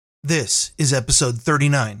This is episode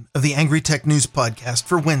 39 of the Angry Tech News Podcast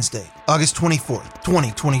for Wednesday, August 24th,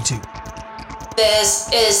 2022. This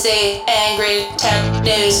is the Angry Tech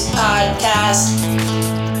News Podcast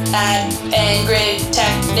at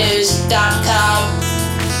angrytechnews.com.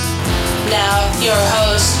 Now your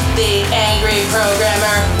host, the Angry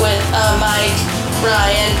Programmer with a mic,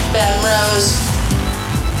 Ryan Bemrose.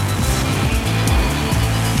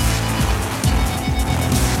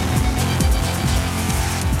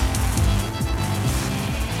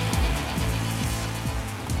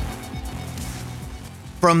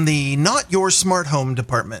 From the Not Your Smart Home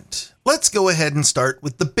department, let's go ahead and start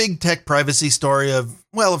with the big tech privacy story of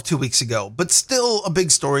 2 weeks ago, but still a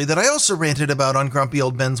big story that I also ranted about on Grumpy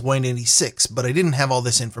Old Ben's Wine 86, but I didn't have all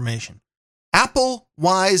this information. Apple,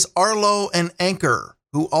 Wise, Arlo, and Anker,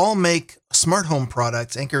 who all make smart home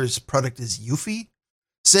products, Anker's product is Eufy,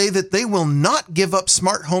 say that they will not give up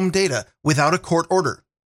smart home data without a court order.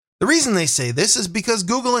 The reason they say this is because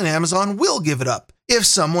Google and Amazon will give it up if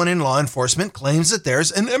someone in law enforcement claims that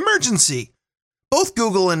there's an emergency. Both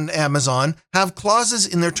Google and Amazon have clauses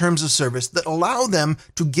in their terms of service that allow them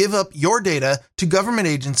to give up your data to government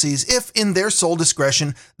agencies if, in their sole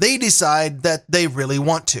discretion, they decide that they really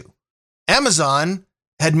want to. Amazon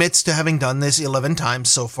admits to having done this 11 times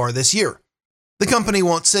so far this year. The company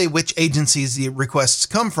won't say which agencies the requests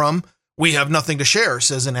come from. "We have nothing to share,"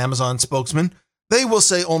 says an Amazon spokesman. They will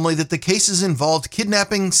say only that the cases involved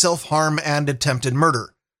kidnapping, self-harm, and attempted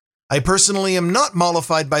murder. I personally am not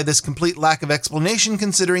mollified by this complete lack of explanation,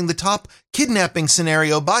 considering the top kidnapping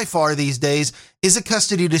scenario by far these days is a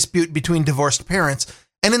custody dispute between divorced parents,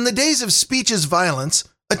 and in the days of speech's violence,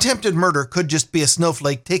 attempted murder could just be a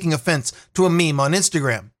snowflake taking offense to a meme on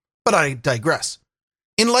Instagram. But I digress.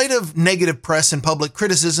 In light of negative press and public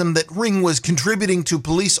criticism that Ring was contributing to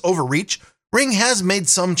police overreach, Ring has made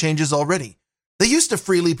some changes already. They used to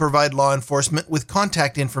freely provide law enforcement with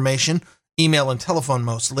contact information, email and telephone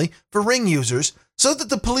mostly, for Ring users so that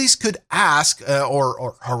the police could ask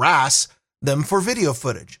or harass them for video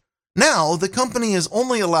footage. Now, the company has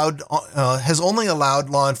only allowed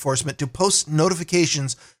law enforcement to post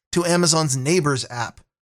notifications to Amazon's Neighbors app.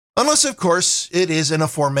 Unless, of course, it is an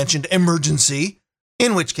aforementioned emergency,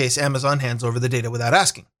 in which case Amazon hands over the data without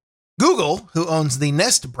asking. Google, who owns the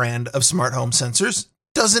Nest brand of smart home sensors,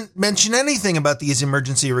 doesn't mention anything about these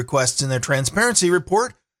emergency requests in their transparency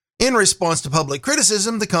report. In response to public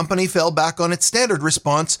criticism, the company fell back on its standard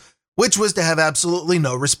response, which was to have absolutely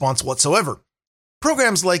no response whatsoever.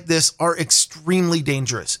 Programs like this are extremely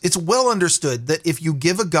dangerous. It's well understood that if you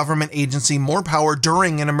give a government agency more power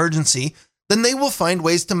during an emergency, then they will find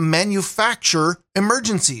ways to manufacture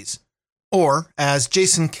emergencies. Or, as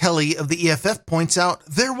Jason Kelly of the EFF points out,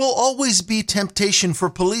 there will always be temptation for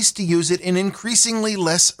police to use it in increasingly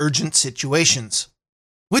less urgent situations.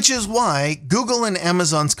 Which is why Google and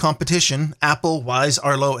Amazon's competition, Apple, Wise,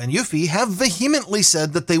 Arlo, and Eufy, have vehemently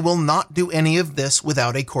said that they will not do any of this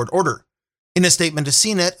without a court order. In a statement to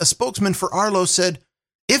CNET, a spokesman for Arlo said,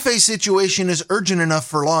 "If a situation is urgent enough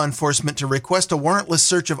for law enforcement to request a warrantless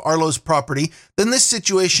search of Arlo's property, then this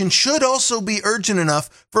situation should also be urgent enough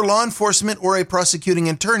for law enforcement or a prosecuting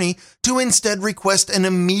attorney to instead request an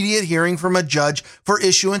immediate hearing from a judge for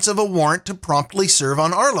issuance of a warrant to promptly serve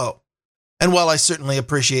on Arlo." And while I certainly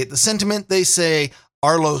appreciate the sentiment, they say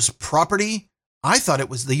Arlo's property, I thought it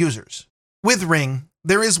was the users. With Ring,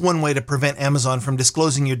 there is one way to prevent Amazon from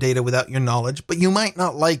disclosing your data without your knowledge, but you might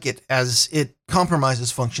not like it as it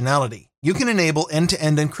compromises functionality. You can enable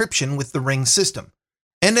end-to-end encryption with the Ring system.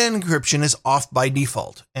 End-to-end encryption is off by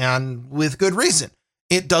default, and with good reason.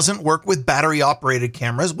 It doesn't work with battery-operated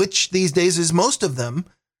cameras, which these days is most of them.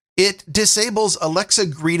 It disables Alexa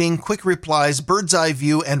greeting, quick replies, bird's eye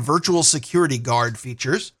view, and virtual security guard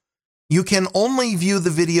features. You can only view the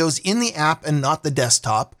videos in the app and not the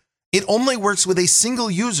desktop. It only works with a single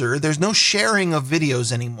user. There's no sharing of videos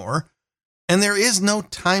anymore. And there is no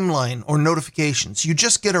timeline or notifications. You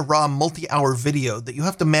just get a raw multi-hour video that you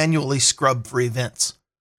have to manually scrub for events.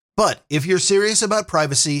 But if you're serious about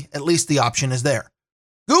privacy, at least the option is there.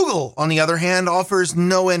 Google, on the other hand, offers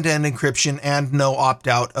no end-to-end encryption and no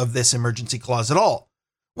opt-out of this emergency clause at all,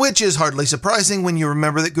 which is hardly surprising when you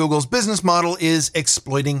remember that Google's business model is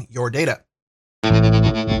exploiting your data.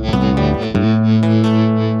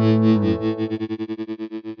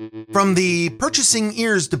 From the Purchasing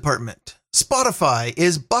Ears department, Spotify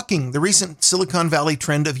is bucking the recent Silicon Valley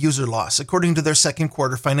trend of user loss, according to their second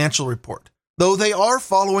quarter financial report, though they are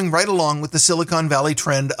following right along with the Silicon Valley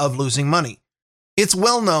trend of losing money. It's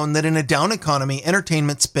well known that in a down economy,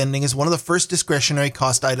 entertainment spending is one of the first discretionary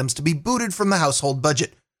cost items to be booted from the household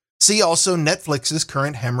budget. See also Netflix's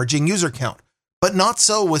current hemorrhaging user count. But not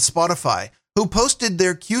so with Spotify, who posted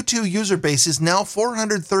their Q2 user base is now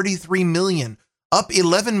 433 million, up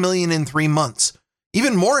 11 million in 3 months.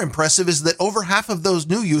 Even more impressive is that over half of those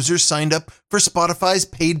new users signed up for Spotify's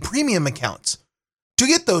paid premium accounts. To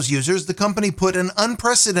get those users, the company put an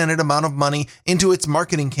unprecedented amount of money into its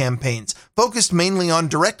marketing campaigns, focused mainly on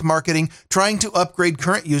direct marketing, trying to upgrade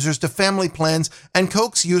current users to family plans and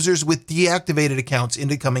coax users with deactivated accounts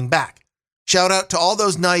into coming back. Shout out to all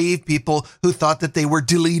those naive people who thought that they were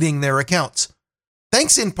deleting their accounts.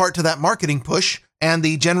 Thanks in part to that marketing push and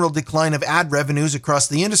the general decline of ad revenues across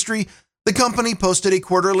the industry, the company posted a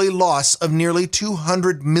quarterly loss of nearly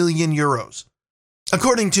 200 million euros.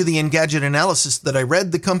 According to the Engadget analysis that I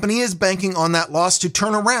read, the company is banking on that loss to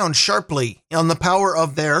turn around sharply on the power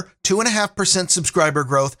of their 2.5% subscriber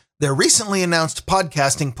growth, their recently announced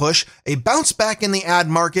podcasting push, a bounce back in the ad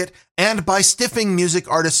market, and by stiffing music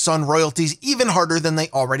artists on royalties even harder than they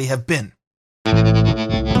already have been.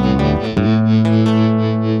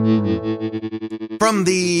 From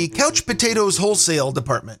the Couch Potatoes Wholesale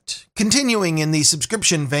Department. Continuing in the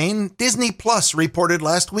subscription vein, Disney Plus reported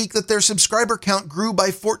last week that their subscriber count grew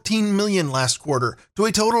by 14 million last quarter to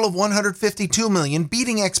a total of 152 million,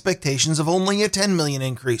 beating expectations of only a 10 million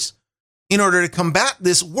increase. In order to combat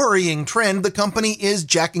this worrying trend, the company is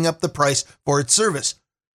jacking up the price for its service.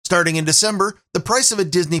 Starting in December, the price of a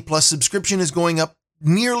Disney Plus subscription is going up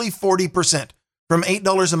nearly 40%, from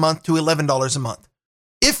 $8 a month to $11 a month.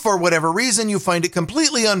 If for whatever reason you find it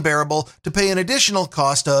completely unbearable to pay an additional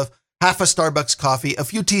cost of half a Starbucks coffee, a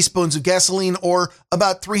few teaspoons of gasoline, or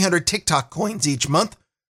about 300 TikTok coins each month,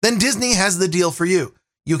 then Disney has the deal for you.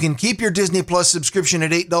 You can keep your Disney Plus subscription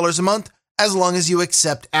at $8 a month as long as you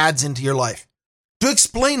accept ads into your life. To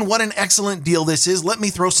explain what an excellent deal this is, let me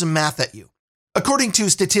throw some math at you. According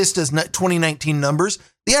to Statista's 2019 numbers,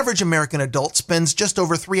 the average American adult spends just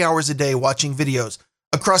over 3 hours a day watching videos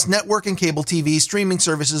across network and cable TV, streaming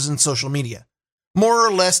services, and social media. More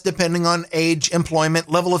or less depending on age, employment,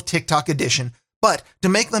 level of TikTok addition. But to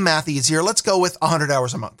make the math easier, let's go with 100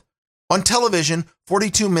 hours a month. On television,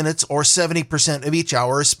 42 minutes or 70% of each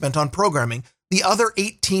hour is spent on programming. The other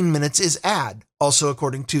 18 minutes is ad, also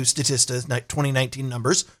according to Statista's 2019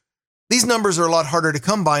 numbers. These numbers are a lot harder to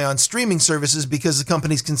come by on streaming services because the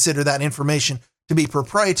companies consider that information to be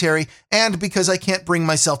proprietary and because I can't bring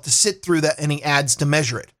myself to sit through that many ads to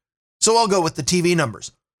measure it. So I'll go with the TV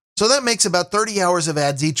numbers. So that makes about 30 hours of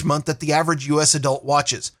ads each month that the average US adult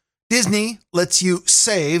watches. Disney lets you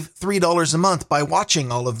save $3 a month by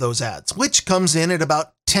watching all of those ads, which comes in at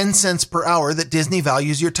about 10 cents per hour that Disney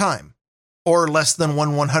values your time, or less than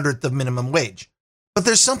 1/100th of minimum wage. But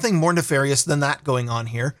there's something more nefarious than that going on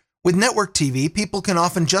here. With network TV, people can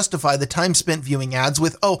often justify the time spent viewing ads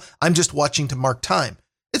with, oh, I'm just watching to mark time.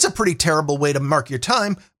 It's a pretty terrible way to mark your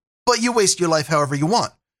time, but you waste your life however you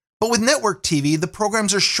want. But with network TV, the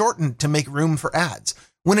programs are shortened to make room for ads.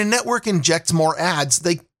 When a network injects more ads,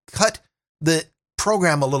 they cut the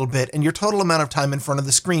program a little bit and your total amount of time in front of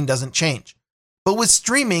the screen doesn't change. But with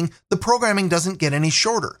streaming, the programming doesn't get any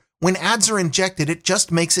shorter. When ads are injected, it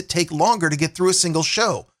just makes it take longer to get through a single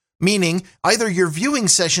show. Meaning either your viewing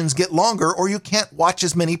sessions get longer or you can't watch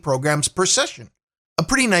as many programs per session. A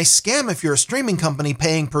pretty nice scam if you're a streaming company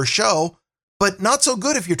paying per show, but not so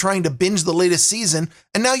good if you're trying to binge the latest season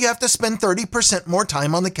and now you have to spend 30% more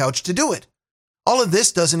time on the couch to do it. All of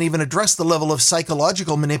this doesn't even address the level of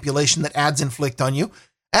psychological manipulation that ads inflict on you.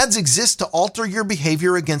 Ads exist to alter your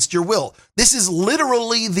behavior against your will. This is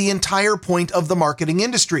literally the entire point of the marketing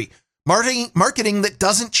industry. Marketing that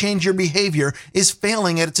doesn't change your behavior is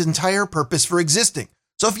failing at its entire purpose for existing.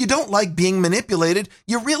 So if you don't like being manipulated,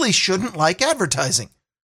 you really shouldn't like advertising.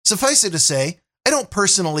 Suffice it to say, I don't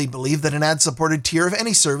personally believe that an ad-supported tier of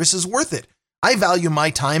any service is worth it. I value my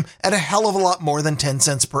time at a hell of a lot more than 10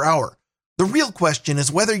 cents per hour. The real question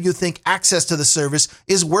is whether you think access to the service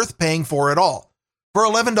is worth paying for at all. For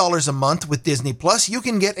 $11 a month with Disney Plus, you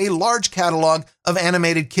can get a large catalog of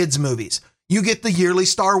animated kids movies. You get the yearly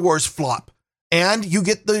Star Wars flop, and you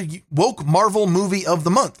get the woke Marvel movie of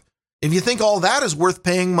the month. If you think all that is worth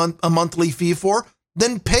paying a monthly fee for,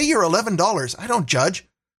 then pay your $11. I don't judge.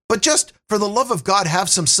 But just for the love of God, have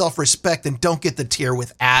some self-respect and don't get the tier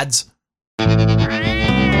with ads.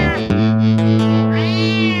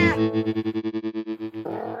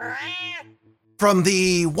 From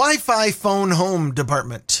the Wi-Fi Phone Home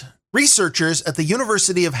Department. Researchers at the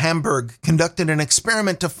University of Hamburg conducted an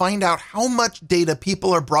experiment to find out how much data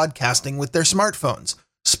people are broadcasting with their smartphones.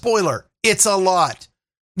 Spoiler, it's a lot.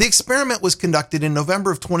 The experiment was conducted in November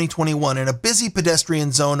of 2021 in a busy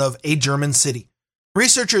pedestrian zone of a German city.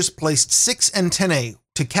 Researchers placed 6 antennae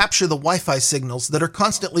to capture the Wi-Fi signals that are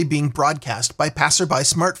constantly being broadcast by passerby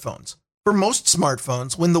smartphones. For most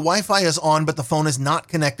smartphones, when the Wi-Fi is on but the phone is not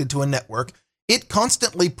connected to a network, it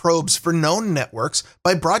constantly probes for known networks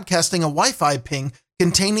by broadcasting a Wi-Fi ping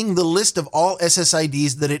containing the list of all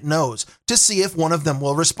SSIDs that it knows to see if one of them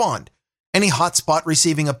will respond. Any hotspot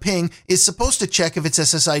receiving a ping is supposed to check if its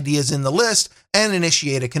SSID is in the list and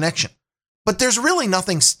initiate a connection. But there's really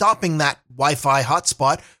nothing stopping that Wi-Fi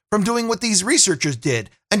hotspot from doing what these researchers did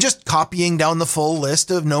and just copying down the full list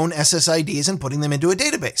of known SSIDs and putting them into a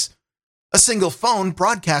database. A single phone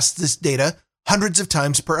broadcasts this data hundreds of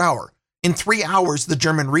times per hour. In 3 hours, the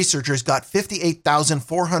German researchers got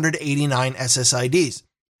 58,489 SSIDs.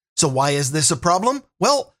 So why is this a problem?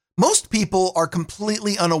 Well, most people are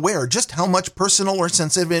completely unaware just how much personal or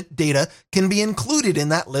sensitive data can be included in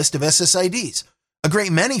that list of SSIDs. A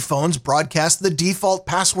great many phones broadcast the default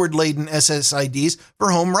password-laden SSIDs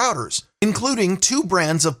for home routers, including 2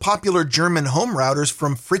 brands of popular German home routers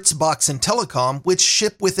from Fritzbox and Telekom, which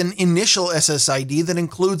ship with an initial SSID that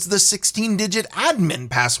includes the 16-digit admin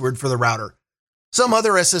password for the router. Some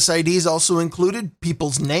other SSIDs also included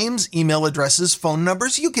people's names, email addresses, phone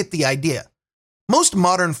numbers. You get the idea. Most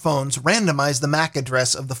modern phones randomize the MAC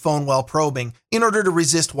address of the phone while probing in order to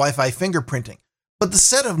resist Wi-Fi fingerprinting. But the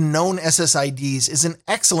set of known SSIDs is an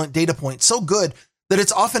excellent data point, so good that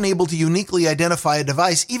it's often able to uniquely identify a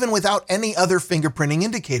device even without any other fingerprinting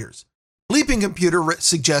indicators. Leaping Computer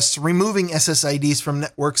suggests removing SSIDs from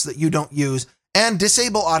networks that you don't use and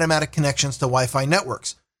disable automatic connections to Wi-Fi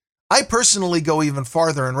networks. I personally go even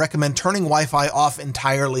farther and recommend turning Wi-Fi off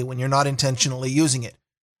entirely when you're not intentionally using it.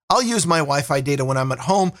 I'll use my Wi-Fi data when I'm at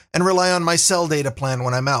home and rely on my cell data plan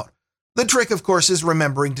when I'm out. The trick, of course, is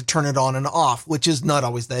remembering to turn it on and off, which is not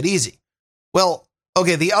always that easy. Well,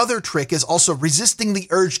 okay, the other trick is also resisting the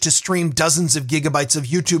urge to stream dozens of gigabytes of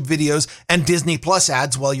YouTube videos and Disney Plus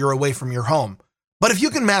ads while you're away from your home. But if you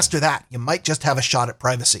can master that, you might just have a shot at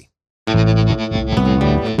privacy.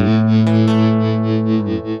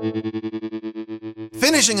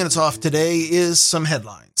 Finishing us off today is some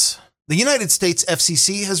headlines. The United States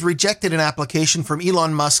FCC has rejected an application from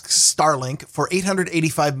Elon Musk's Starlink for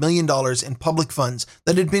 $885 million in public funds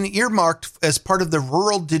that had been earmarked as part of the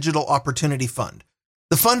Rural Digital Opportunity Fund.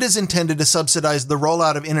 The fund is intended to subsidize the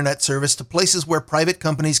rollout of internet service to places where private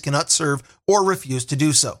companies cannot serve or refuse to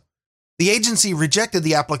do so. The agency rejected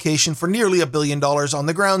the application for nearly $1 billion on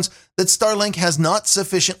the grounds that Starlink has not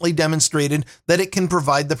sufficiently demonstrated that it can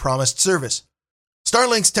provide the promised service.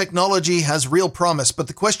 Starlink's technology has real promise, but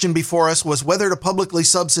the question before us was whether to publicly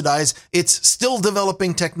subsidize its still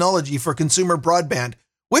developing technology for consumer broadband,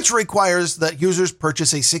 which requires that users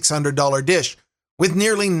purchase a $600 dish, with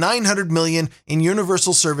nearly $900 million in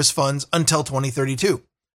universal service funds until 2032,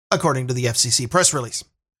 according to the FCC press release.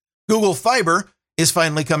 Google Fiber is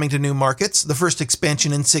finally coming to new markets, the first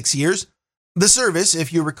expansion in 6 years. The service,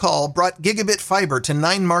 if you recall, brought gigabit fiber to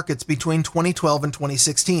 9 markets between 2012 and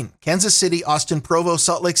 2016: Kansas City, Austin, Provo,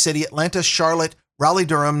 Salt Lake City, Atlanta, Charlotte,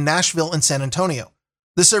 Raleigh-Durham, Nashville, and San Antonio.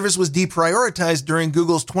 The service was deprioritized during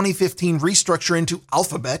Google's 2015 restructure into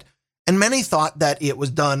Alphabet, and many thought that it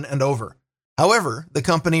was done and over. However, the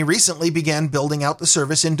company recently began building out the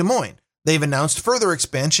service in Des Moines. They've announced further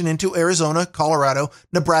expansion into Arizona, Colorado,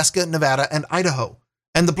 Nebraska, Nevada, and Idaho.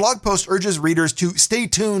 And the blog post urges readers to stay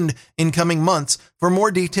tuned in coming months for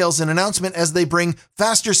more details and announcement as they bring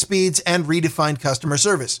faster speeds and redefined customer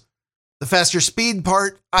service. The faster speed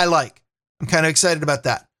part, I like. I'm kind of excited about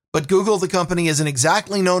that. But Google, the company, isn't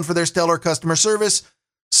exactly known for their stellar customer service,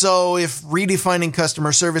 so if redefining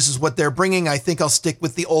customer service is what they're bringing, I think I'll stick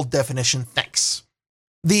with the old definition, thanks.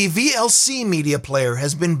 The VLC media player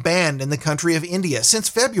has been banned in the country of India since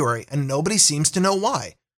February, and nobody seems to know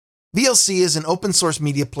why. VLC is an open-source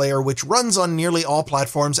media player which runs on nearly all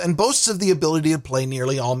platforms and boasts of the ability to play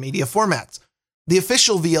nearly all media formats. The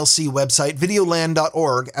official VLC website,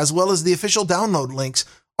 videoland.org, as well as the official download links,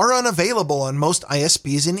 are unavailable on most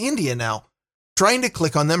ISPs in India now. Trying to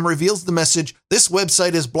click on them reveals the message, "This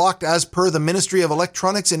website is blocked as per the Ministry of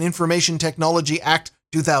Electronics and Information Technology Act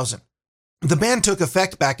 2000. The ban took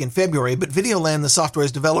effect back in February, but Videoland, the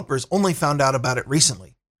software's developers, only found out about it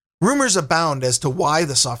recently. Rumors abound as to why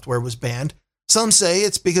the software was banned. Some say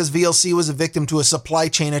it's because VLC was a victim to a supply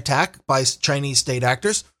chain attack by Chinese state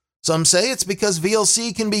actors. Some say it's because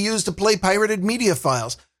VLC can be used to play pirated media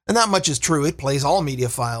files, and that much is true. It plays all media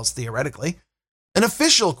files, theoretically. An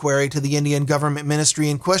official query to the Indian government ministry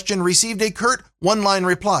in question received a curt one-line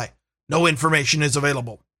reply: "No information is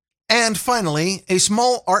available." And finally, a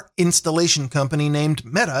small art installation company named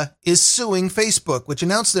Meta is suing Facebook, which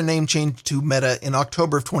announced their name change to Meta in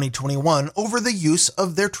October of 2021 over the use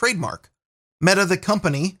of their trademark. Meta, the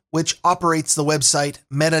company, which operates the website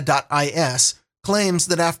meta.is, claims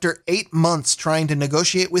that after 8 months trying to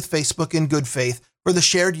negotiate with Facebook in good faith for the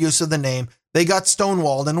shared use of the name, they got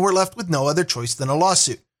stonewalled and were left with no other choice than a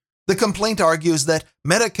lawsuit. The complaint argues that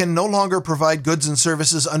Meta can no longer provide goods and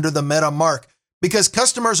services under the Meta mark because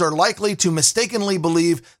customers are likely to mistakenly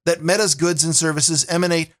believe that Meta's goods and services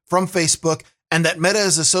emanate from Facebook and that Meta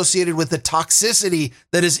is associated with the toxicity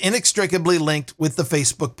that is inextricably linked with the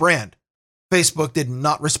Facebook brand. Facebook did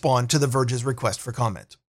not respond to The Verge's request for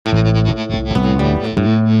comment.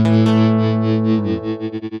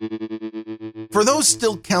 For those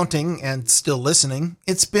still counting and still listening,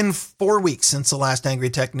 it's been 4 weeks since the last Angry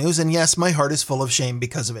Tech News, and yes, my heart is full of shame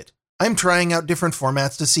because of it. I'm trying out different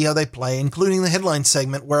formats to see how they play, including the headline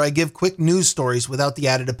segment where I give quick news stories without the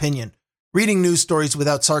added opinion. Reading news stories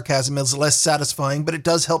without sarcasm is less satisfying, but it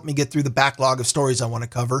does help me get through the backlog of stories I want to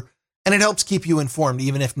cover, and it helps keep you informed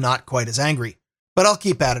even if not quite as angry. But I'll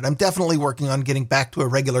keep at it. I'm definitely working on getting back to a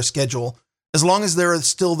regular schedule. As long as there are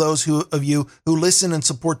still those of you who listen and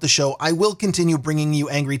support the show, I will continue bringing you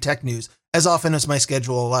Angry Tech News as often as my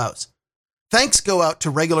schedule allows. Thanks go out to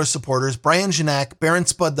regular supporters Brian Janak, Baron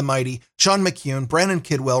Spud the Mighty, Sean McCune, Brandon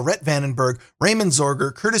Kidwell, Rhett Vandenberg, Raymond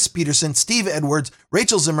Zorger, Curtis Peterson, Steve Edwards,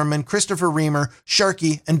 Rachel Zimmerman, Christopher Reamer,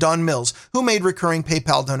 Sharky, and Don Mills, who made recurring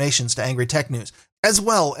PayPal donations to Angry Tech News, as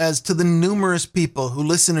well as to the numerous people who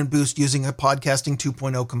listen and boost using a Podcasting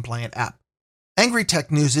 2.0 compliant app. Angry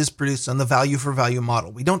Tech News is produced on the value for value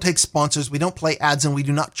model. We don't take sponsors, we don't play ads, and we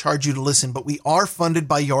do not charge you to listen, but we are funded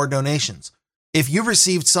by your donations. If you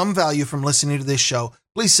received some value from listening to this show,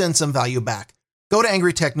 please send some value back. Go to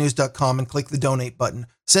angrytechnews.com and click the donate button.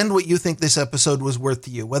 Send what you think this episode was worth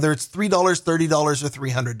to you, whether it's $3, $30, or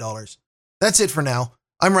 $300. That's it for now.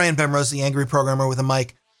 I'm Ryan Bemrose, the Angry Programmer with a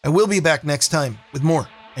mic. I will be back next time with more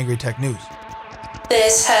Angry Tech News.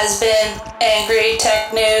 This has been Angry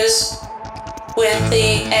Tech News with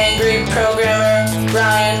the Angry Programmer,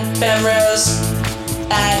 Ryan Bemrose,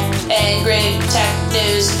 at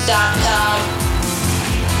angrytechnews.com.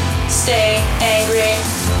 Stay angry.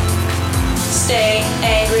 Stay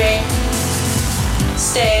angry.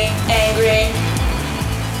 Stay angry.